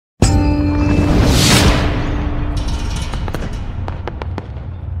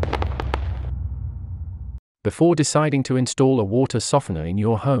Before deciding to install a water softener in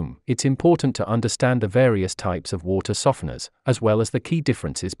your home, it's important to understand the various types of water softeners, as well as the key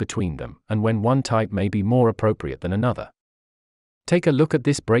differences between them, and when one type may be more appropriate than another. Take a look at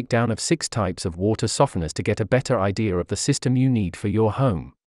this breakdown of 6 types of water softeners to get a better idea of the system you need for your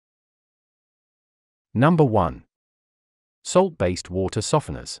home. Number 1. Salt-based water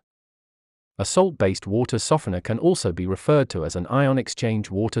softeners. A salt-based water softener can also be referred to as an ion exchange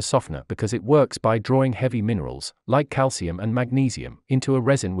water softener because it works by drawing heavy minerals, like calcium and magnesium, into a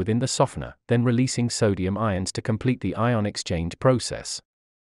resin within the softener, then releasing sodium ions to complete the ion exchange process.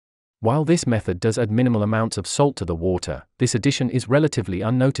 While this method does add minimal amounts of salt to the water, this addition is relatively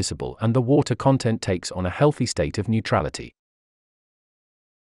unnoticeable and the water content takes on a healthy state of neutrality.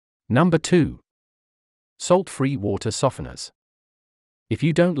 Number 2. Salt-free water softeners. If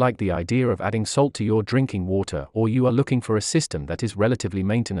you don't like the idea of adding salt to your drinking water or you are looking for a system that is relatively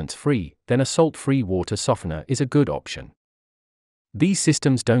maintenance-free, then a salt-free water softener is a good option. These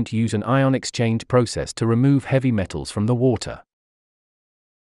systems don't use an ion exchange process to remove heavy metals from the water.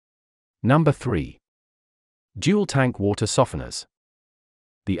 Number 3. Dual-tank water softeners.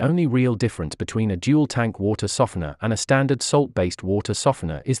 The only real difference between a dual-tank water softener and a standard salt-based water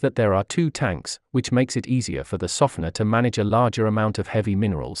softener is that there are 2 tanks, which makes it easier for the softener to manage a larger amount of heavy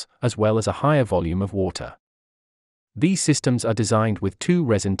minerals, as well as a higher volume of water. These systems are designed with 2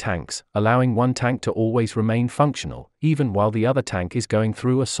 resin tanks, allowing one tank to always remain functional, even while the other tank is going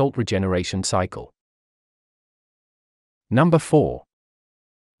through a salt regeneration cycle. Number 4.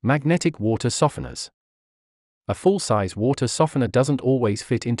 Magnetic water softeners. A full-size water softener doesn't always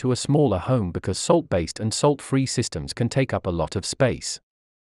fit into a smaller home because salt-based and salt-free systems can take up a lot of space.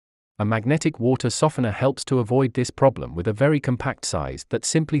 A magnetic water softener helps to avoid this problem with a very compact size that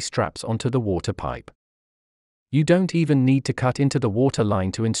simply straps onto the water pipe. You don't even need to cut into the water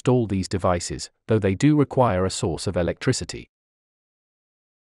line to install these devices, though they do require a source of electricity.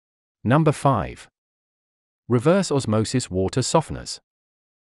 Number 5. Reverse osmosis water softeners.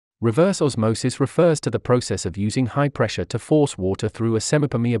 Reverse osmosis refers to the process of using high pressure to force water through a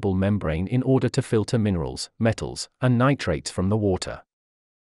semipermeable membrane in order to filter minerals, metals, and nitrates from the water.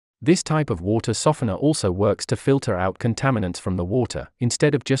 This type of water softener also works to filter out contaminants from the water,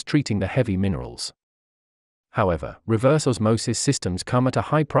 instead of just treating the heavy minerals. However, reverse osmosis systems come at a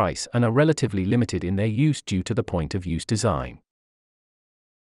high price and are relatively limited in their use due to the point-of-use design.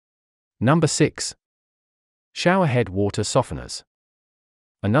 Number 6. Showerhead water softeners.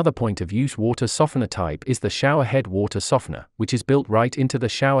 Another point-of-use water softener type is the showerhead water softener, which is built right into the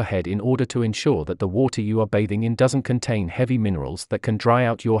showerhead in order to ensure that the water you are bathing in doesn't contain heavy minerals that can dry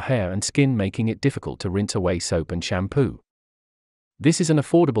out your hair and skin, making it difficult to rinse away soap and shampoo. This is an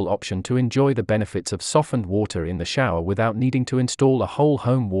affordable option to enjoy the benefits of softened water in the shower without needing to install a whole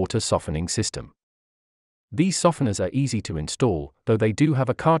home water softening system. These softeners are easy to install, though they do have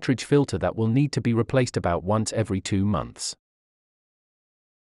a cartridge filter that will need to be replaced about once every 2 months.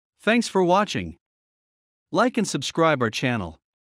 Thanks for watching. Like and subscribe our channel.